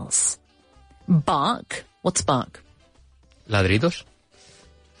snails? Bark. What's bark? Ladridos.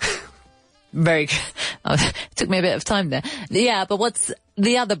 Very good. It took me a bit of time there. Yeah, but what's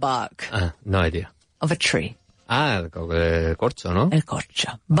the other bark? No idea. Of a tree. El corcho, ¿no? El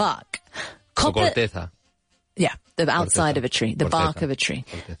corcho. Bark. Corteza. Yeah, the outside of a tree. The bark of a tree.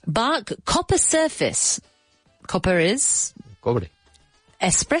 Corteza. Bark, copper surface. Copper is? Cobre.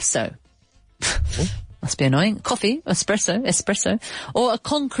 Espresso. Must be annoying. Coffee, espresso. Or a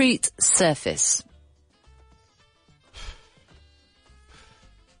concrete surface.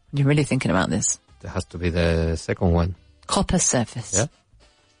 You're really thinking about this. It has to be the second one. Copper surface. Yeah.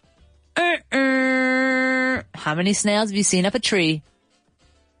 How many snails have you seen up a tree?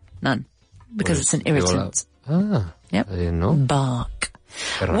 None. Because it's an irritant. Yep. I didn't know. Bark.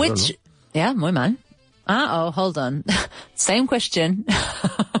 Raro, Which, ¿no? yeah, muy mal. Hold on. Same question. Do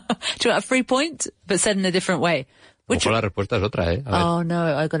you want a free point, but said in a different way? Which la respuesta es otra, ¿eh? Oh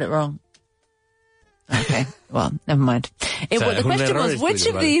no, I got it wrong. Okay, well, never mind. The question was, which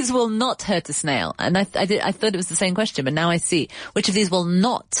of these will not hurt a snail? And I thought it was the same question, but now I see. Which of these will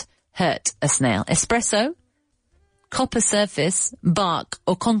not hurt a snail? Espresso, copper surface, bark,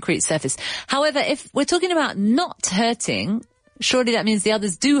 or concrete surface. However, if we're talking about not hurting, surely that means the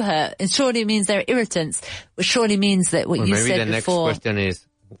others do hurt, and surely it means they're irritants, which surely means that what you said before... Maybe the next question is,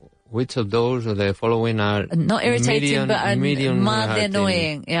 which of those of the following are... Not irritating, but are mildly hurting.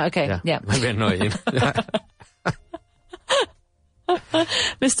 annoying. Yeah, okay, yeah. Maybe annoying.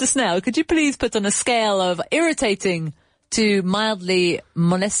 Mr. Snail, could you please put on a scale of irritating to mildly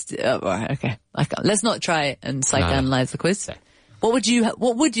okay. Let's not try and psychoanalyze the quiz. Okay. What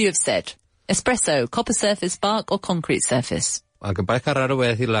would you have said? Espresso, copper surface, bark, or concrete surface? Aunque parezca raro, voy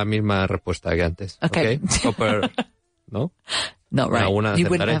a decir la misma respuesta que antes. Okay. Copper, ¿no? Not right. You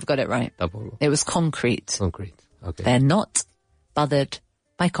wouldn't have got it right. Tampoco. It was concrete. Concrete. Okay. They're not bothered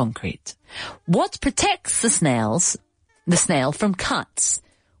by concrete. What protects the snail from cuts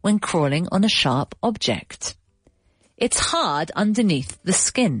when crawling on a sharp object? It's hard underneath the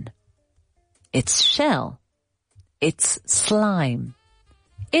skin. It's shell. It's slime.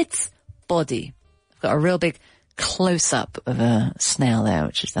 It's body. I've got a real big close-up of a snail there,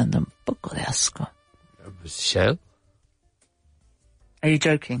 which is dando un poco de asco. Shell? Are you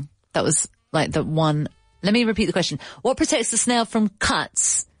joking? That was like the one... Let me repeat the question. What protects the snail from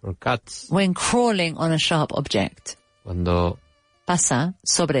cuts? From cuts. When crawling on a sharp object. Cuando... Pasa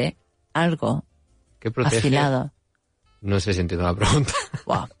sobre algo ¿Qué protege? afilado. No sé si entiendo la pregunta.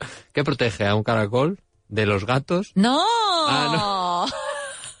 Wow. ¿Qué protege a un caracol de los gatos? No! No.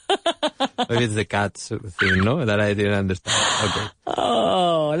 Maybe it's the cats thing, no? That I didn't understand. Okay.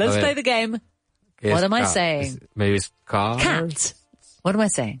 Oh, let's play the game. What am I saying? Maybe it's car. Cat. What am I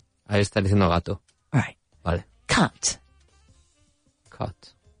saying? Ahí está diciendo gato. Right. Vale. Cut.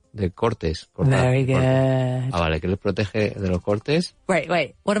 Cut. De cortes. Cortar, Very good. Cortes. Vale. ¿Qué les protege de los cortes?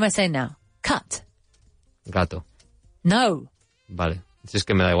 Wait. What am I saying now? Cut. Gato. No. Vale. Si es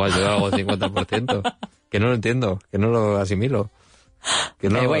que me da igual, yo hago 50%. Que no lo entiendo, que no lo asimilo. Que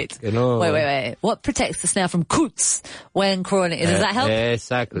no, wait. Que no... Wait. What protects the snail from cuts when crawling? Does that help?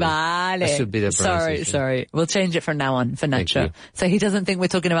 Exactly. Vale. That should be the pronunciation. Sorry. We'll change it from now on for Nacho. So he doesn't think we're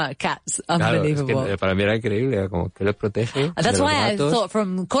talking about cats. Unbelievable. Claro, es que para mí era increíble, era como que les protege. That's de why los gatos, I thought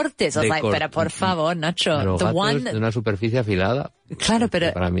from cortes. I was like, pero por favor, Nacho. De los the gatos one de una superficie afilada. Claro,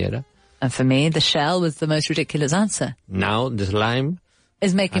 pero... Para mí era. And for me, the shell was the most ridiculous answer. Now, the slime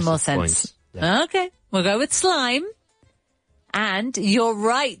is making more sus sense. points. Yeah. Okay, we'll go with slime. And you're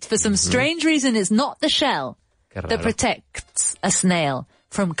right. For some strange reason, it's not the shell that protects a snail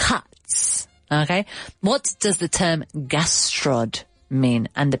from cuts. Okay? What does the term gastrod mean?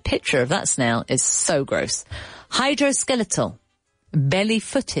 And the picture of that snail is so gross. Hydroskeletal,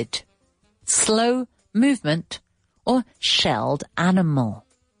 belly-footed, slow movement, or shelled animal.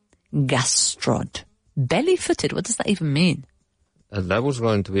 Gastrod. Belly-footed, what does that even mean? That was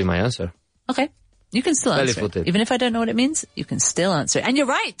going to be my answer. Okay. You can still answer Belly-footed. it. Even if I don't know what it means, you can still answer it. And you're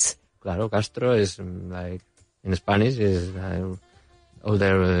right. Claro, gastro is like, in Spanish is all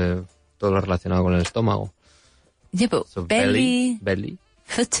the, todo lo relacionado con el estómago. Yeah, but So belly.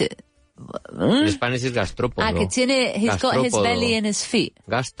 Footed. In Spanish is gastrópodo. Que tiene, he's got his belly in his feet.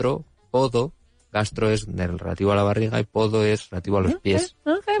 Gastrópodo. Gastro es relativo a la barriga y podo es relativo a los pies.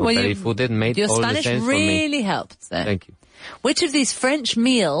 Okay. So Well, belly-footed made your all Spanish the sense really for me. helped there. Thank you. Which of these French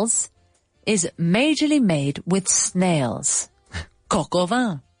meals is majorly made with snails? Coq au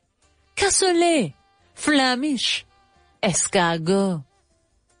vin, cassoulet, flamiche, escargot.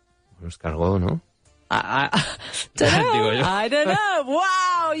 Escargot, ¿no? I don't know. Digo yo. I don't know.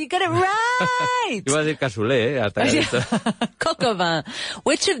 Wow, you got it right. Iba a decir cassoulet, hasta Coq au vin.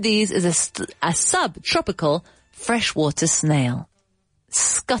 Which of these is a subtropical freshwater snail?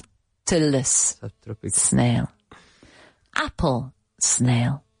 Scutulus snail. Apple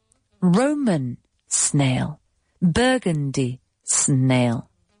snail. Roman snail. Burgundy snail.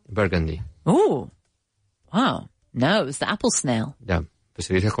 Burgundy. Ooh. Wow. No, it's the apple snail. Ya, pues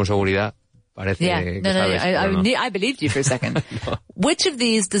si dices con seguridad, parece que No, sabes. I believed you for a second. No. Which of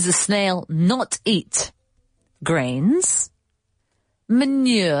these does a snail not eat? Grains,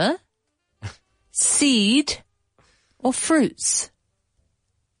 manure, seed, or fruits?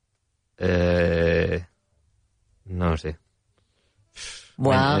 No sé.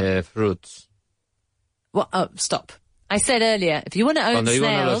 Well, Fruits. well, oh, stop. I said earlier, if you want to own Cuando digo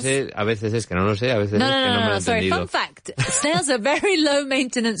snails... no lo sé, a veces es que no lo sé, a veces es que no me lo he Sorry, entendido. fun fact. Snails are very low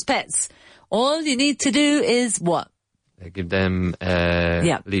maintenance pets. All you need to do is what? Give them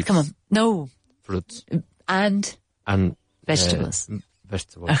leaves. Come on. No. Fruits. And vegetables.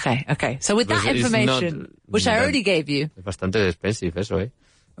 Vegetables. Okay. So with that But it's information, which I already gave you... Es bastante expensive eso,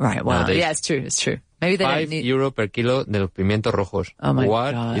 Right, well, Nowadays. yeah, it's true. Maybe they don't need... €5 per kilo de los pimientos rojos. Oh my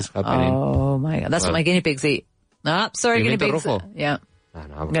What God. is happening? Oh my God. That's what my guinea pigs eat. Ah, sorry, guinea ¿Pimiento pigs. rojo? Yeah. No,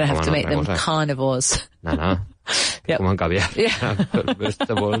 I'm going to have to make them carnivores. No. Yep. Coman caviar. Yeah.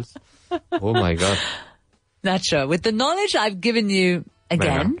 Vegetables. Oh my God. Nacho, with the knowledge I've given you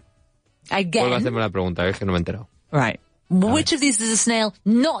again. Vuelve a hacerme la pregunta, es que no me he enterado. Right. Which of these does a snail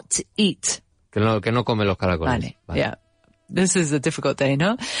not eat? Que no come los caracoles. Vale. Yeah. This is a difficult day,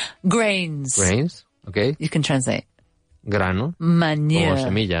 no? Grains. Grains, okay. You can translate. Grano. Manure. Como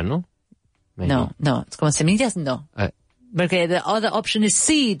semilla, ¿no? Maybe. No. Como semillas, no. Porque the other option is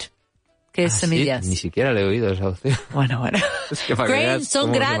seed, que es semillas. Sí, ni siquiera le he oído esa opción. Bueno. Es que para que Grains veas son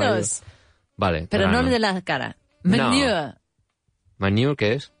cómo se me ha ido. granos. Vale. Pero grano. no de la cara. Manure. No. Manure,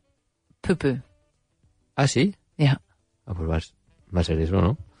 ¿qué es? Poo-poo. Ah, ¿sí? Yeah. Ah, pues va a ser eso,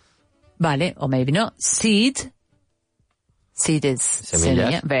 ¿no? Vale, or maybe not. Seed. Seed is Semillas.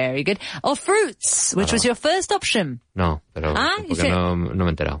 semilla. Very good. Or fruits, which was your first option. No, pero porque no me he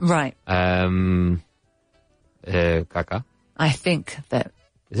enterado. Right. Caca. I think that...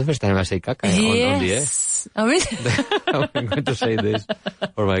 Is the first time I say caca on the air? Yes. Oh, really? I'm going to say this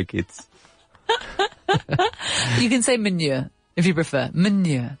for my kids. You can say manure, if you prefer.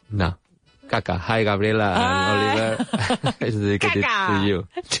 Manure. No. Caca. Hi, Gabriela and Oliver. It's dedicated to you.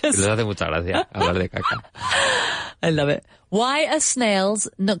 Les hace mucha gracia hablar de caca. I love it. Why are snails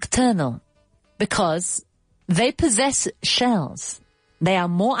nocturnal? Because they possess shells. They are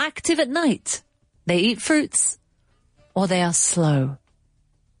more active at night. They eat fruits. Or they are slow.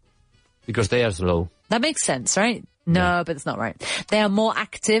 Because they are slow. That makes sense, right? No, but it's not right. They are more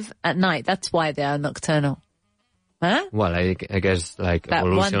active at night. That's why they are nocturnal. Huh? Well, I guess like That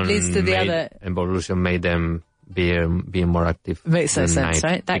evolution one leads to the other. Evolution made them be more active. Makes no sense, night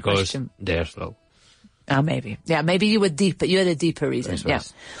right? That because question. they are slow. Maybe. Yeah, maybe you were deeper. You had a deeper reason. Eso Yeah.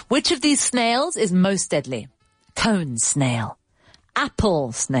 es. Which of these snails is most deadly? Cone snail,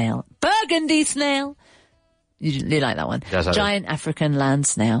 Apple snail. Burgundy snail. You like that one. Giant African land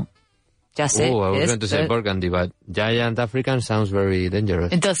snail. Just it. Oh, I was going to say burgundy, but giant African sounds very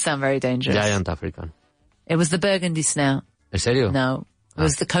dangerous. It does sound very dangerous. Giant African. It was the burgundy snail. ¿En serio? No, it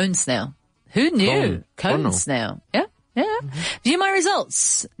was the cone snail. Who knew? Cone snail. Yeah, yeah. View my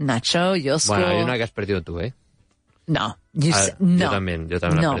results. Nacho, your score. Bueno, hay una que has perdido tú, ¿eh? No. No. Yo también la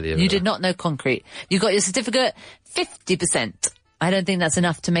perdí. You did not know concrete. You got your certificate 50%. I don't think that's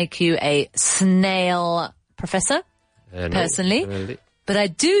enough to make you a snail professor, personally. No. But I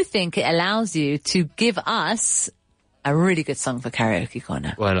do think it allows you to give us a really good song for Karaoke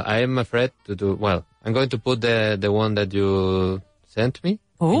Corner. Well, I am afraid to do... Well, I'm going to put the one that you sent me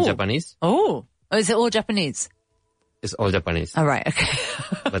in Japanese. Oh, is it all Japanese? It's all Japanese. Oh, right, okay.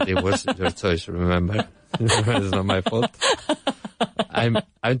 But it was your choice, remember? It's not my fault. I'm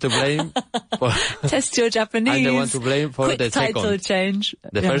to blame for... Test your Japanese. I'm the one to blame for Quick the title second. change.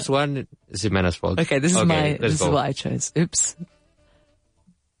 The first one is Jimena's fault. Okay, this is what I chose. Oops.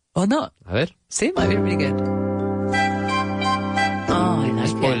 Or not. A ver. See, might be really good. Oh, I like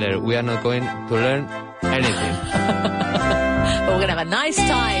Spoiler, we are not going to learn anything. But we're going to have a nice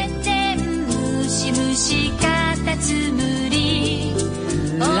time.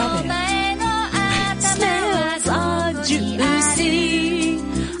 Love it. Snails are juicy.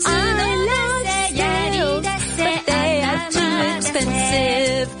 I love snails, but they are too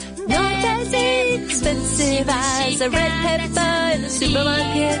expensive. Not as expensive as a red pepper in the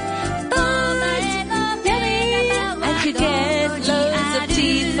supermarket. But yummy, and you get loads of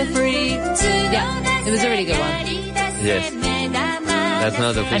teeth for free. Yeah, it was a really good one. Yes. That's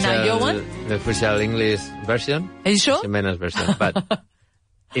not the official, And now your one? The official English version. Are you sure? Jimena's version. But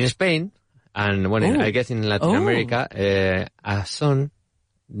in Spain, and I guess in Latin America, a song,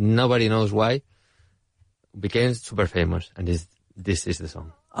 nobody knows why, became super famous. And this is the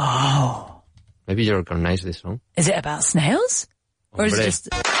song. Oh. Maybe you recognize this song. Is it about snails? Or is it just...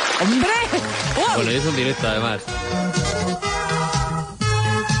 Hombre! Whoa. Bueno, es un directo además.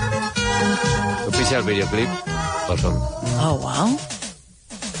 Official videoclip. Awesome. Oh, wow.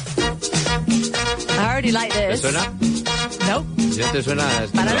 I already like ¿Te this. suena? Nope. Si no te suena...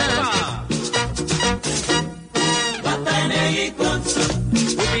 Para nada.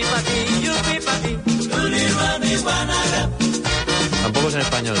 Tampoco es en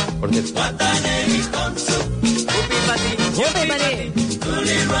español, por cierto. Espera.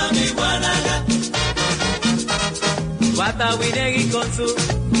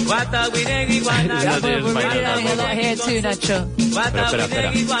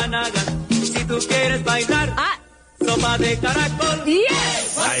 Si tú quieres bailar, sopa de caracol.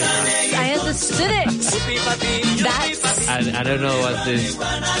 Yes! I understood it. That's I don't know what this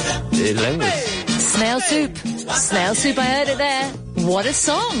language. snail soup. Snail soup, I heard it there. What a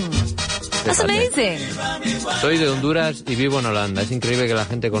song. That's amazing. Soy de Honduras y vivo en Holanda. Es increíble que la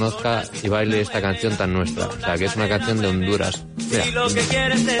gente conozca y baile esta canción tan nuestra. O sea, que es una canción de Honduras. Mira.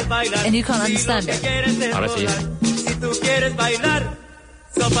 And you can't understand it. Ahora sí. Si tú quieres bailar,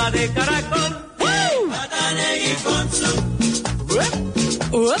 sopa de caracol.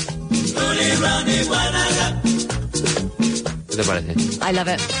 ¿Qué te parece? I love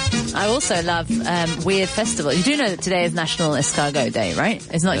it. I also love weird festivals. You do know that today is National Escargot Day, right?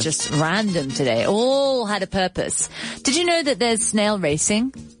 It's not just random today. It all had a purpose. Did you know that there's snail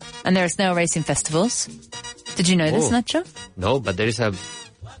racing? And there are snail racing festivals? Did you know this, Nacho? No, but there is a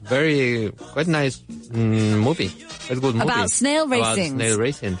quite nice movie. A good movie. About snail racing. About snail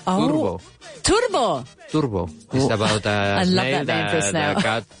racing. Oh. Turbo. It's about a snail, love that name for a snail. a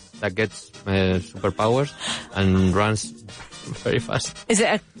cat that gets superpowers and runs very fast. Is it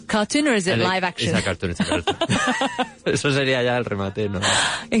a cartoon or is it live action? It's a cartoon. Eso sería ya el remate, ¿no?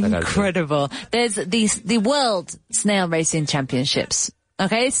 Incredible. There's the World Snail Racing Championships.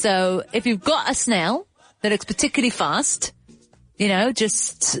 Okay, so if you've got a snail that looks particularly fast, you know,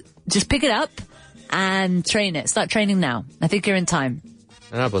 just pick it up and train it. Start training now. I think you're in time.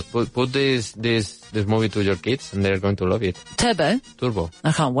 No, but put this movie to your kids and they're going to love it. Turbo.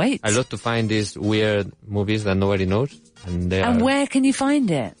 I can't wait. I love to find these weird movies that nobody knows. And where can you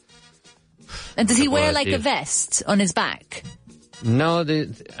find it? And does he wear like a vest on his back? No,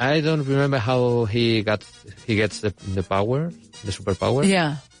 I don't remember how he gets the power, the superpower.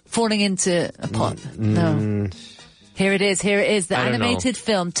 Yeah. Falling into a pot. No. Here it is. The animated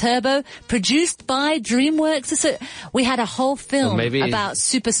film Turbo, produced by DreamWorks. So we had a whole film about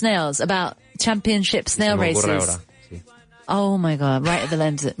super snails, about championship snail races. Oh my God, right at the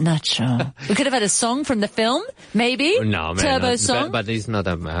lens. Not sure. We could have had a song from the film, maybe? No, man, Turbo song? But it's not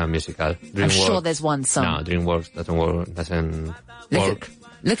a musical. I'm sure there's one song. No, DreamWorks doesn't work.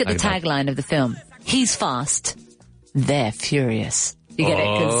 Look at the like tagline of the film. He's fast. They're furious. You get it?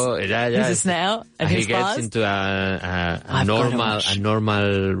 Because he's a snail and he he's gets fast. into a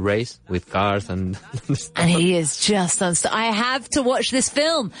normal race with cars and and he is just I have to watch this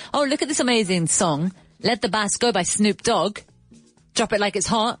film. Oh, look at this amazing song. Let the Bass Go by Snoop Dogg. Drop it like it's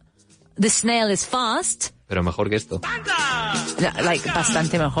hot. The snail is fast. Pero mejor que esto. Like,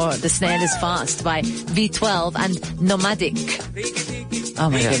 bastante mejor. The snail is fast by V12 and Nomadic. Oh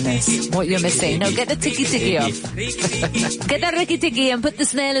my goodness. What you're missing. No, get the ticky-ticky off. Get the ricky-ticky and put the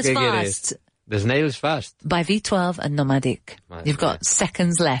snail is fast. The snail is fast. By V12 and Nomadic. You've got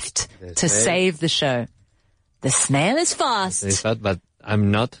seconds left to save the show. The snail is fast. It's fast, but I'm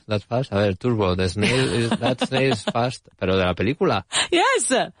not that fast. A ver, Turbo, that snail is fast. Pero de la película.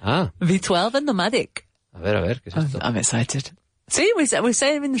 Yes. Ah. V12 and Nomadic. A ver, ¿qué es esto? I'm excited. See, we're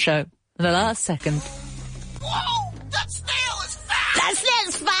saving the show. In the last second. Whoa! That snail is fast! That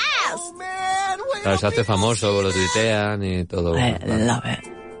snail's fast! Oh, man! Claro, se hace famoso, lo tuitean y todo. I love it.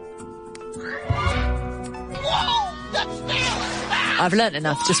 Whoa! That snail is fast! I've learnt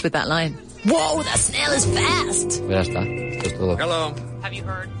enough just with that line. Whoa, that snail is fast! Ya está, esto es todo. Hello. Have you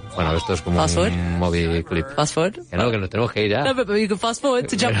heard? Bueno, esto es como Fast forward? un movie clip. Fast forward? Que no, que nos tenemos que ir ya. No, but you can fast forward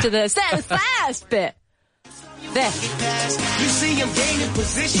to jump to the snail is fast bit. There. You see him gaining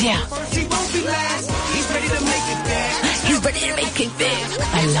position. Yeah. First he won't be last. He's ready to make it dash. He's ready to make it big.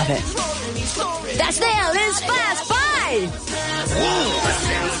 I love it. That snail is fast. Bye!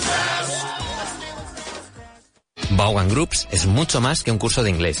 Vaughan Groups es mucho más que un curso de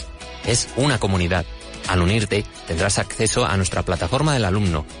inglés. Es una comunidad. Al unirte, tendrás acceso a nuestra plataforma del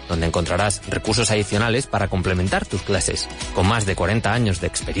alumno, donde encontrarás recursos adicionales para complementar tus clases. Con más de 40 años de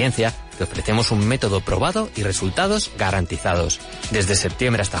experiencia, te ofrecemos un método probado y resultados garantizados. Desde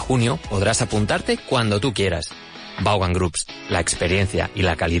septiembre hasta junio podrás apuntarte cuando tú quieras. Vaughan Groups, la experiencia y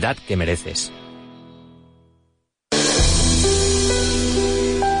la calidad que mereces.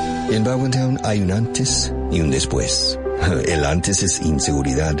 En Vaughan Town hay un antes y un después. El antes es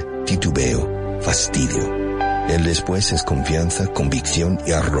inseguridad, titubeo, fastidio. El después es confianza, convicción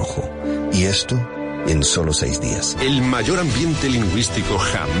y arrojo. Y esto en solo 6 días. El mayor ambiente lingüístico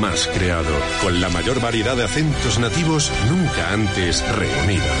jamás creado, con la mayor variedad de acentos nativos nunca antes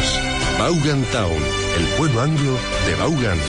reunidos. Vaughan Town, el pueblo anglo de Vaughan